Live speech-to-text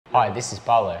Hi, this is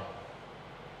Paulo.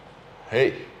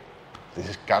 Hey, this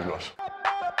is Carlos.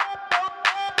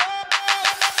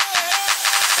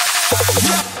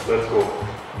 Let's go.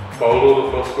 Paulo,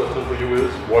 the first question for you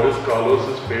is, what is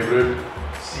Carlos's favorite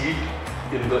seat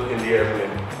in the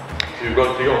airplane? So you've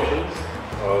got 3 options.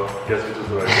 Guess which is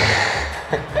the right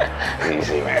one.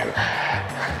 Easy, man.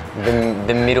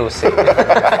 The middle seat.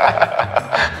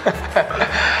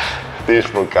 This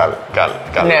is for Cal.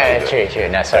 No, true.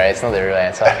 No, sorry, it's not the real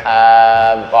answer.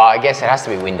 Well, I guess it has to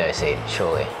be window seat,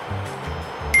 surely.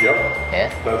 Yep.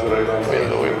 Yeah? That's the right answer.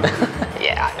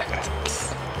 Yeah, I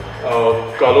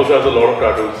know. Carlos has a lot of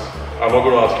tattoos. I'm not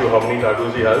going to ask you how many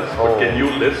tattoos he has, but can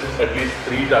you list at least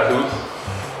 3 tattoos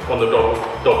on the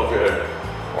top of your head?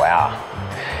 Wow.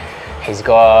 He's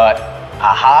got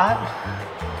a heart.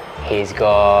 He's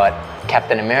got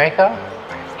Captain America.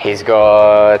 He's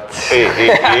got...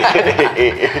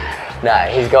 No,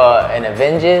 he's got an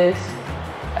Avengers.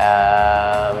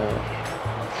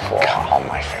 Come on,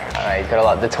 my friend. He's got a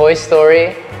lot. The Toy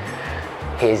Story.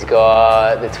 He's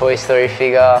got the Toy Story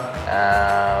figure.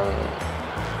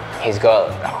 He's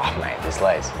got, oh mate, there's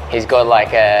loads. He's got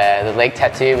like the leg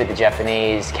tattoo with the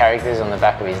Japanese characters on the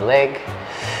back of his leg.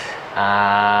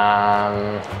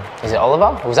 Is it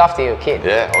Oliver? It was after you were a kid.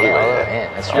 Yeah, Oliver. Yeah,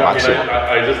 that's right.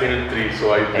 Yeah, I just needed 3,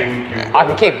 so I think you... I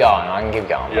can keep going. Yeah,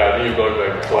 I think you got it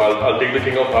right. So I'll take the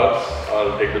King of Hearts,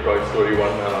 I'll take the Toy Story one,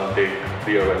 and I'll take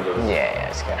the Avengers. Yeah,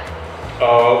 let's go.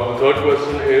 The third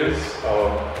question is,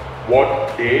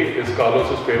 what day is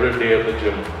Carlos's favorite day at the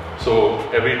gym? So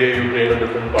every day you train a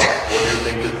different part. What do you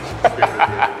think is his favorite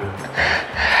day at the gym?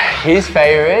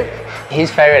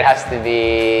 His favorite has to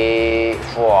be,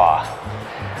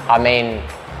 I mean,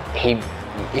 it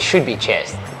should be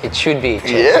chest. It should be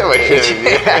chest. Yeah, but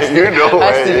you know,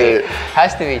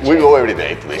 has to be chest. We go every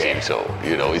day to the gym, so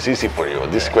you know it's easy for you.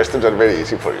 These questions are very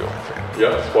easy for you, my friend.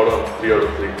 Yeah, spot on. 3 out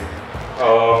of 3.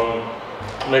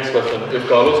 Next question. If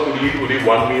Carlos could eat only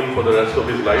one meal for the rest of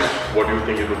his life, what do you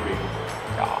think it would be?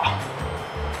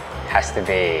 Has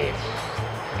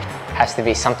to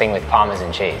be something with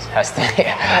Parmesan cheese. Has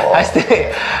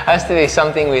to be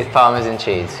something with Parmesan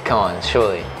cheese. Come on,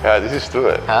 surely. Yeah, this is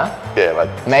true. Huh? Yeah, but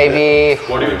maybe.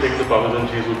 What do you think the Parmesan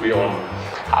cheese would be on?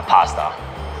 Pasta.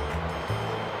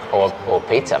 Or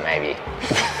pizza, maybe.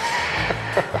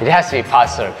 It has to be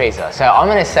pasta or pizza. So I'm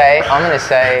gonna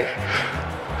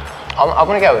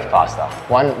go with pasta.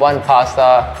 One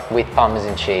pasta with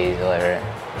Parmesan cheese all over it.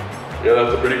 Yeah,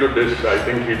 that's a pretty good dish. I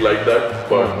think he'd like that.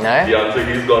 But the answer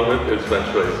he's gone with is French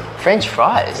fries. French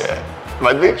fries? Yeah.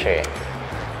 But true.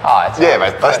 Oh, it's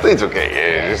but pasta is okay.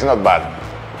 Yeah, it's not bad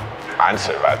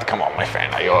answer, but come on, my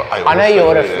friend. I know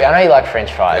you like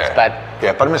French fries, but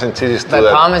Parmesan cheese is but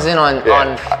Parmesan on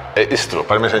it's true.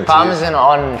 Parmesan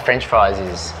on French fries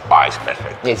is it's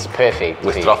perfect. It's perfect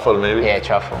with truffle, maybe. Yeah,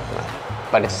 truffle.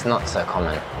 But it's not so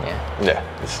common. Yeah,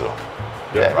 it's true.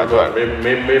 Yeah,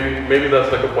 maybe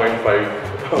that's like a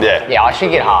 0.5. Yeah, I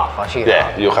should get half.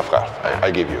 You have half.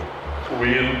 I give you.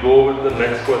 We'll go with the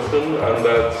next question, and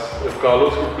that's, if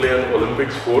Carlos could play an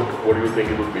Olympic sport, what do you think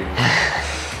it would be?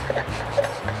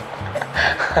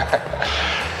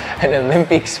 An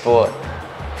Olympic sport?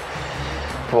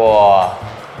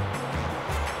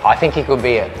 I think he could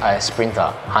be a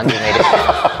sprinter, 100 meters.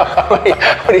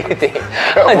 What do you think?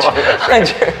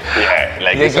 100. Yeah,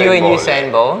 like you and Usain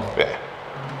Bolt? Yeah.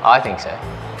 I think so.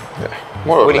 Yeah.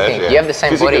 More or less. What do you think? Yeah. You have the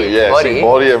same physically, body? Yeah, same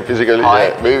body and physically,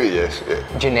 maybe yes. Yeah.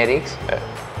 Genetics? Yeah.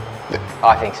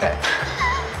 I think so.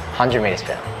 100 meters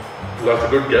per hour. That's a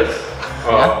good guess.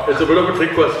 It's a bit of a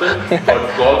trick question, but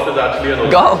golf is actually an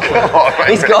Olympic golf. sport.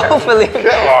 Is golf Olympic?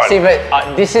 See,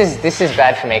 but this is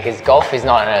bad for me because golf is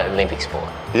not an Olympic sport.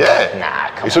 Yeah. Nah,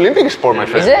 come it's on. Olympic sport, my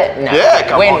friend. Is it? No. Yeah,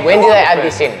 come on. When do they add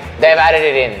this in? They've added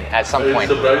it in at some point.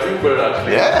 It's surprising, but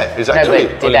actually... Yeah, it's No, actually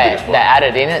but did they add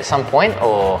it in at some point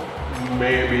or?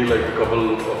 Maybe like a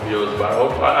couple of years back.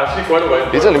 Actually quite a while.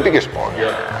 It's Olympic sport.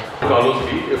 Yeah. Carlos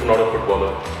Lee, if not a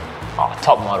footballer. Oh,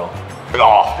 top model.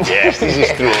 Oh, yes, this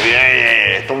is true.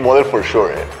 Yeah. Top model for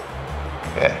sure. Yeah.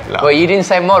 No. Well, you didn't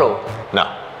say model? No.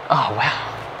 Oh, wow.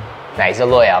 No, he's a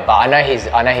lawyer, but I know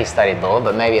he studied law,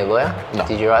 but maybe a lawyer? No.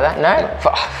 Did you write that? No?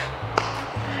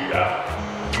 Yeah.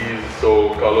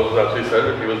 So Carlos has actually said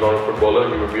if he was not a footballer,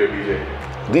 he would be a DJ.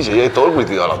 DJ, I talk with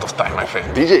you a lot of time, my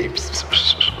friend. DJ.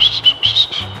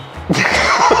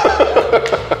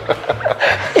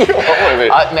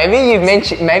 Maybe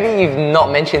you've not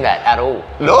mentioned that at all.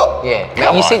 No?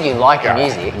 Yeah. You said you like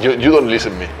music. You don't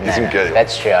listen to me. It's incredible.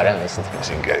 That's true. I don't listen to It's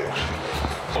music. incredible.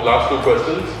 Last 2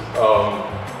 questions.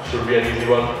 Should be an easy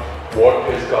one. What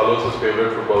is Carlos's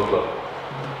favorite football club?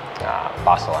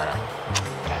 Barcelona.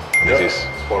 This is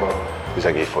spot on. It's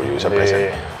a gift for you. It's a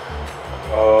present.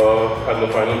 And the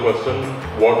final question,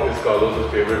 what is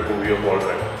Carlos's favorite movie of all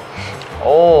time?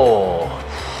 Oh,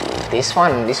 this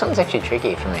one's actually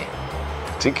tricky for me.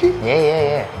 Tricky?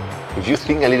 Yeah. If you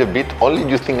think a little bit, only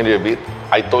you think a little bit,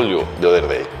 I told you the other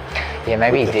day. Yeah,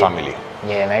 maybe with he the did. family.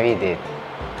 Yeah, maybe he did.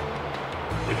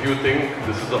 If you think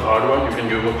this is a hard one, you can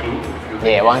give him a clue. If you think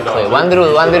Yeah, you one should clue. answer, One you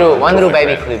little should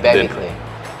baby answer. clue, Then- clue.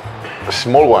 A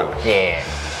small one. Yeah.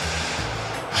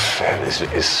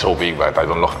 It's so big, but I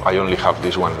don't know. I only have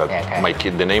this one. That Yeah, okay. my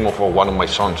kid, the name of one of my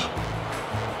sons.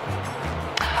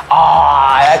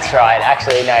 Oh, that's right.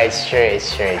 Actually, no, it's true.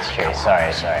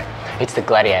 Sorry. It's the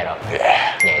Gladiator.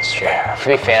 Yeah. Yeah, it's true. To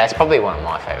be fair, that's probably one of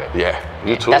my favorites. Yeah.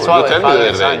 You too. That's why you we're tell me father the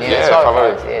and other son. day. Yeah, that's why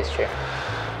father, yeah, it's true.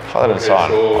 father and Okay, son,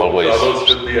 so always. Carlos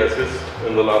did the assist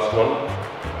in the last one,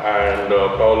 and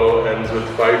Paulo ends with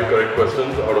 5 correct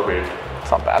questions out of 8. It's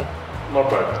not bad. Not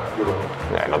bad. Good one.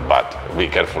 Yeah, not bad. Be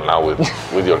careful now with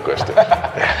your question.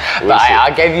 We'll But see. I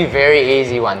gave you very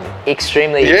easy ones.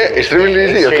 Extremely easy. Yeah, extremely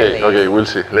easy. Extremely Okay, we'll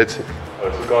see. Let's see.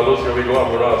 Alright, so Carlos, here we go.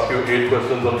 I'm going to ask you 8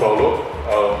 questions on Paulo,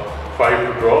 5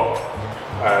 to draw,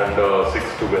 and 6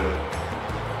 to win.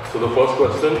 So the first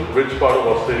question, which part of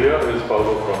Australia is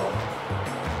Paulo from?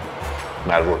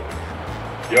 Melbourne.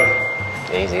 Yeah.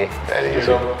 Easy. Very Straight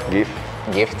easy. up. Gift.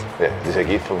 Gift. Yeah, this is a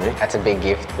gift for me. That's a big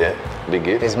gift. Yeah, big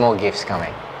gift. There's more gifts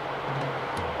coming.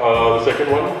 The second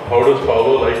one, how does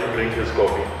Paulo like to drink his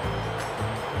coffee?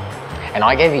 And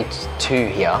I gave you 2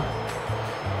 here.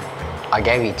 I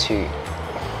gave you 2.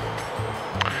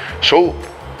 So,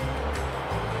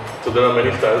 So there are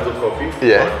many styles of coffee.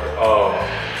 Yeah. But,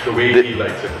 the way he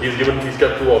likes it. He's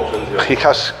kept 2 options here. he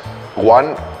has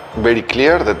one very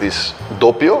clear that is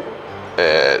doppio,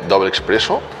 double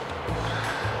espresso,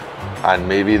 and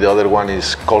maybe the other one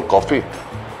is cold coffee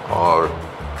or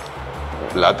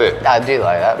latte. I do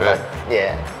like that, but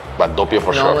yeah. But doppio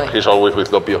for Normally- sure. He's always with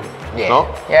doppio. Yeah. No?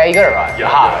 Yeah, you got it right. Yeah,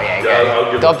 Aha, yeah, yeah, I'll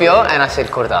give it Doppio, to you. and I said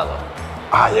cortado.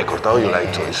 Ah, yeah, cortado you Yeah,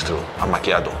 like too. yeah. It's true. And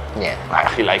macchiato. Yeah.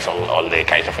 He likes all the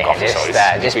kinds of Yeah, coffee. just so it's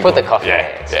that. Just difficult. put the coffee Yeah,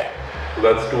 in it. yeah. So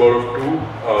that's 2 out of 2.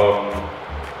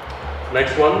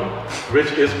 Next one,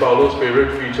 which is Paulo's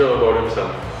favorite feature about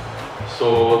himself? So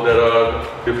there are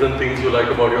different things you like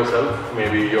about yourself,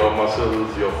 maybe your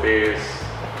muscles, your face,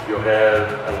 your hair,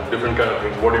 and different kind of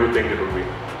things. What do you think it would be?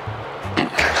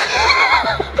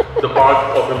 The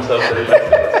part of himself that he likes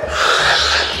the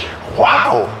best.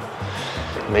 Wow.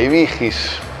 Maybe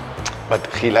but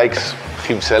he likes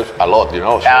himself a lot, you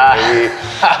know. So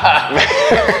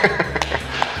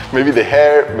maybe the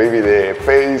hair, maybe the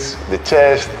face, the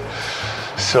chest.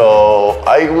 So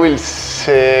I will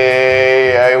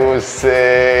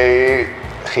say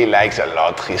he likes a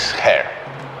lot his hair.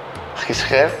 His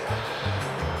hair?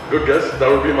 Good guess. That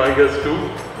would be my guess too.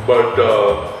 But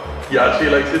he actually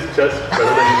likes his chest better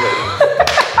than his head.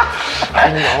 I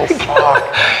know, fuck.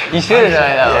 You should have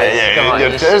known that one. Come on, Your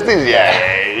you chest is,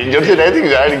 your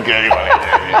genetics are incredible.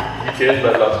 He changed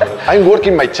that last minute. I'm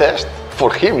working my chest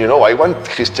for him, you know, I want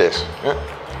his chest. Yeah.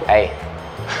 Hey,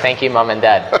 thank you, mom and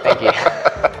dad. Thank you.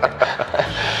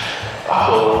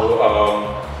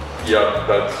 So, yeah,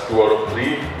 that's 2 out of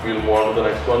 3. We'll move on to the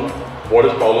next one. What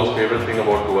is Paulo's favorite thing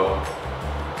about Goa?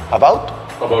 About?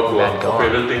 About Goa. About Goa.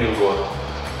 Favorite thing in Goa.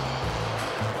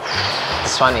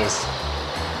 This one is,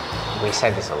 we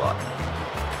say this a lot.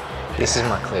 This is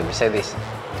my clue. We say this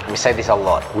a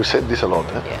lot. We said this a lot,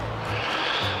 eh? Yeah.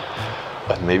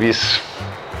 But maybe it's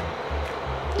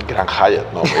Grand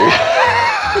Hyatt, no, maybe.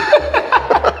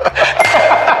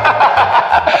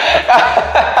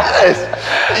 Yes.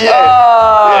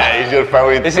 Yeah, it's your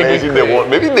favorite It's a place good in the clue. world.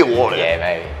 Maybe in the world. Yeah,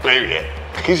 maybe. Maybe.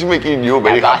 Yeah. He's making you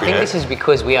very But I happy. think eh? this is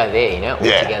because we are there, you know, all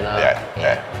together.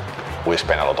 Yeah. We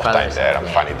spend a lot of time there and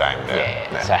funny time there.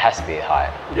 Yeah, so it has to be high.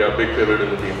 Yeah, big favorite in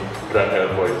the team. Grand Hair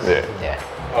Boys. Yeah. Yeah.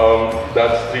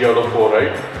 That's 3 out of 4,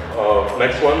 right?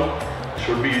 Next one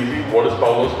should be easy. What is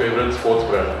Paulo's favorite sports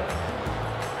brand?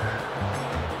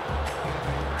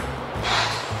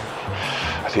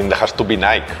 I think that has to be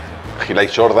Nike. He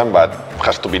likes Jordan, but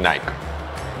has to be Nike.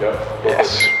 Yeah.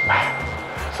 Yes.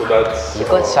 So that's. You've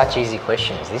got such easy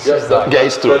questions. This Yeah, is like, Yeah,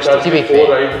 it's true. That's actually To be 4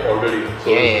 fair. right already. So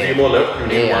Yeah, there's yeah. 3 more left. You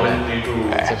need Yeah, 1 I and 3 to.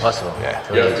 it's impossible. Yeah.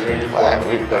 to Yeah, get you to. need 4 and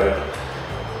 3 to tie it.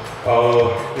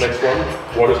 Next one.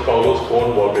 What is Paulo's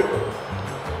phone wallpaper?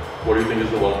 What do you think is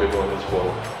the wallpaper on his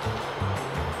phone?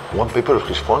 Wallpaper of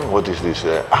his phone? What is this?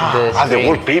 The the screen.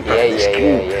 wallpaper. Yeah, the yeah,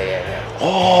 screen. yeah.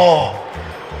 Oh,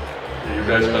 You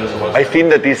guys spend so much. I think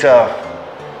that is a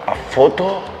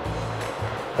photo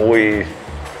with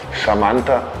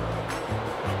Samantha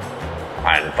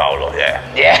and Paulo. Yeah.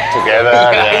 Yeah. Together.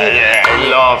 Yeah. In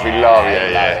love. Yeah,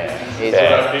 Yeah. He's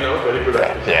Happy now, very good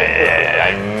acting.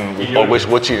 Yeah. I'm always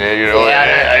watching it, you know.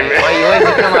 Yeah, I know. Well, you always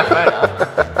looking on my phone,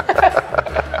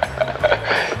 huh?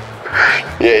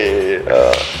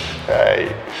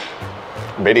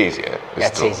 Very easy.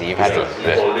 That's easy. You've had it.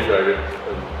 You've already tried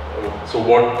it. So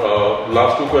what?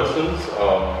 Last two questions.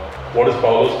 What is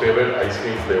Paulo's favorite ice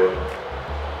cream flavor?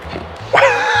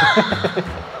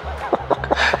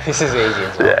 This is easy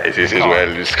as well. Yeah, it's easy as well.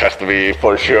 This has to be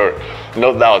for sure.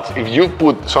 No doubts. If you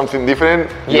put something different,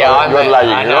 you're lying,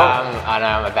 I you know, know? I know,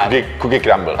 I'm a bad Cookie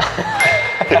crumble.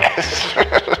 Yes.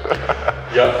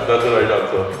 Yeah, that's the right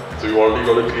answer. So you already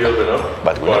got a clear winner.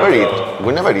 But we never eat.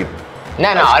 We never eat. No,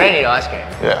 I don't eat ice cream.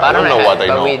 Yeah, but I don't know how- what I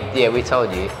but know. We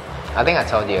told you. I think I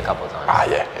told you a couple of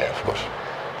times. Yeah, of course.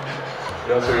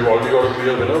 Yeah, so you've already got a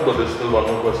clear winner, but there's still one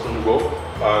more question to go.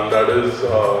 And that is,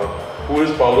 who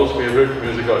is Paulo's favorite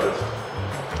music artist?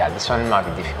 Yeah, this one might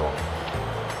be difficult.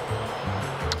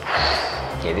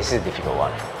 Yeah, this is a difficult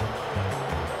one.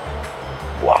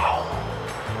 Wow.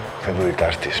 Favorite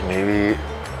artist? Maybe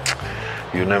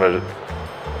you never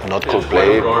not It's quite a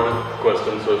Coldplay. broad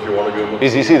question, so if you want to give him a...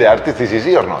 Is easy? The artist is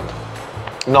easy or not?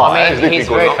 No, I mean, it's difficult. he's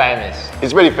very no? famous.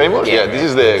 It's very famous. Yeah, Yeah, this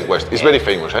is the question. It's very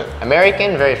famous, eh?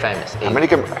 American, very famous. Easy.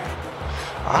 American.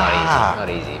 Not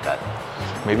easy, but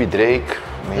Maybe Drake.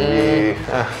 Maybe.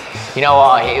 you know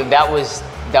what?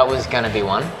 That was gonna be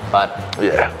one, but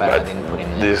Yeah, but I didn't put him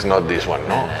there. this is not this one,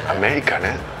 no? No. American,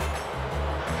 eh?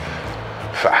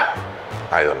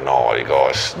 I don't know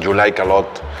because you like a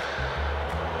lot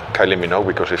Kylie Minogue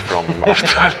because he's from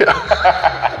Australia.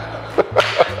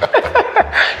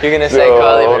 You're gonna say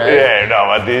Kylie Minogue? Yeah, no,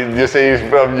 but you say he's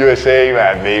from USA,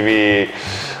 man. Maybe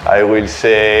I will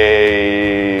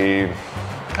say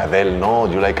Adele. No,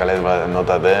 you like Adele, but not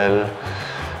Adele.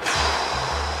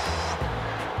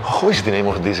 Who is the name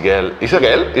of this girl? Is a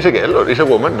girl? Is a girl or is a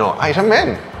woman? No, it's a man.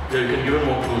 Yeah, you can give him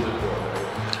more clues if you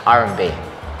want. R&B.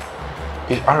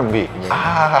 It's R&B.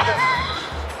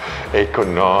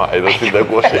 Akon, no, I don't think that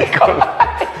was Akon.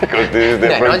 Because this is the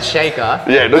No, first. not Shaker.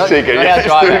 Yeah, not Shaker. Not Yeah, our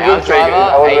driver. not Our Shaker. driver,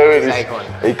 I was very- is it's Akon.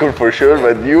 Akon for sure,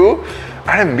 but you,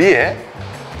 R&B, eh?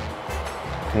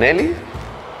 Nelly?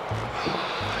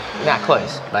 Nah,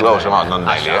 close. But Close amount, not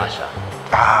Nelly, Usher,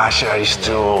 eh? Usher. Sure, it's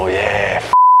true, yeah.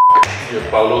 Yeah,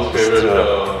 Paulo's favorite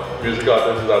music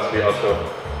artist is actually Usher.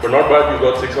 But not bad, you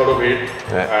got 6 out of 8.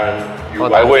 Yeah. And you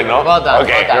I win, no? Well done.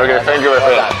 Okay, well done, okay, thank you, my well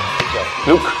friend. done.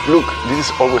 Good job. Look, this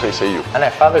is always I say you. I know,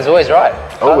 father's always right.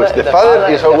 Always, the father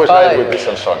is always father right with this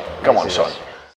son. Come on, son.